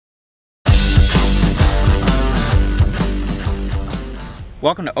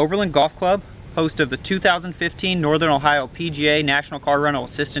Welcome to Oberlin Golf Club, host of the 2015 Northern Ohio PGA National Car Rental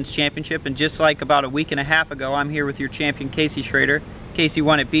Assistance Championship. And just like about a week and a half ago, I'm here with your champion, Casey Schrader. Casey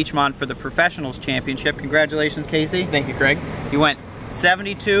won at Beechmont for the Professionals Championship. Congratulations, Casey. Thank you, Craig. You went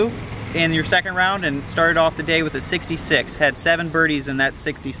 72 in your second round and started off the day with a 66. Had 7 birdies in that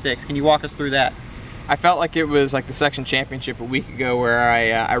 66. Can you walk us through that? I felt like it was like the section championship a week ago where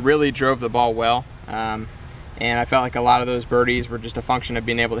I really drove the ball well. And I felt like a lot of those birdies were just a function of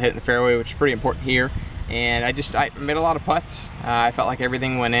being able to hit in the fairway, which is pretty important here. And I made a lot of putts. I felt like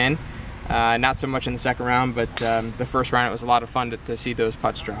everything went in. Not so much in the second round, but the first round it was a lot of fun to see those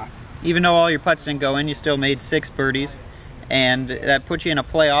putts drop. Even though all your putts didn't go in, you still made 6 birdies. And that put you in a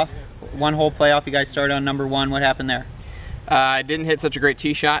playoff, one-hole playoff. You guys started on number 1. What happened there? I didn't hit such a great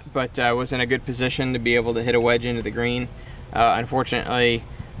tee shot, but I was in a good position to be able to hit a wedge into the green. Unfortunately,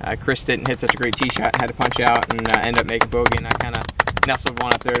 Chris didn't hit such a great tee shot and had to punch out and end up making bogey, and I kind of nestled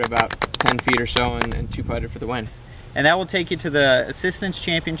one up there to about 10 feet or so and 2-putted for the win. And that will take you to the Assistance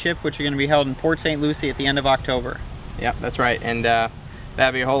Championship, which are going to be held in Port St. Lucie at the end of October. Yep, that's right, and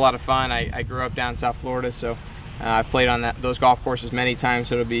that'll be a whole lot of fun. I grew up down in South Florida, so I've played on those golf courses many times,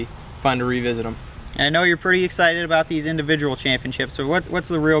 so it'll be fun to revisit them. And I know you're pretty excited about these individual championships, so what's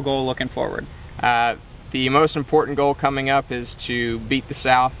the real goal looking forward? The most important goal coming up is to beat the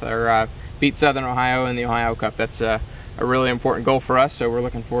South, or beat Southern Ohio in the Ohio Cup. That's a really important goal for us, so we're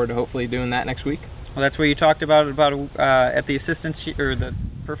looking forward to hopefully doing that next week. Well, that's what you talked about at the Assistance or the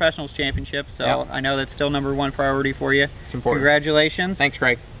Professionals Championship, so yep. I know that's still number 1 priority for you. It's important. Congratulations. Thanks,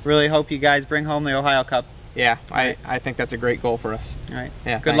 Craig. Really hope you guys bring home the Ohio Cup. Yeah, I think that's a great goal for us. All right.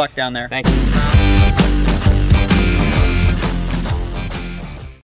 Yeah, Good luck down there. Thank you.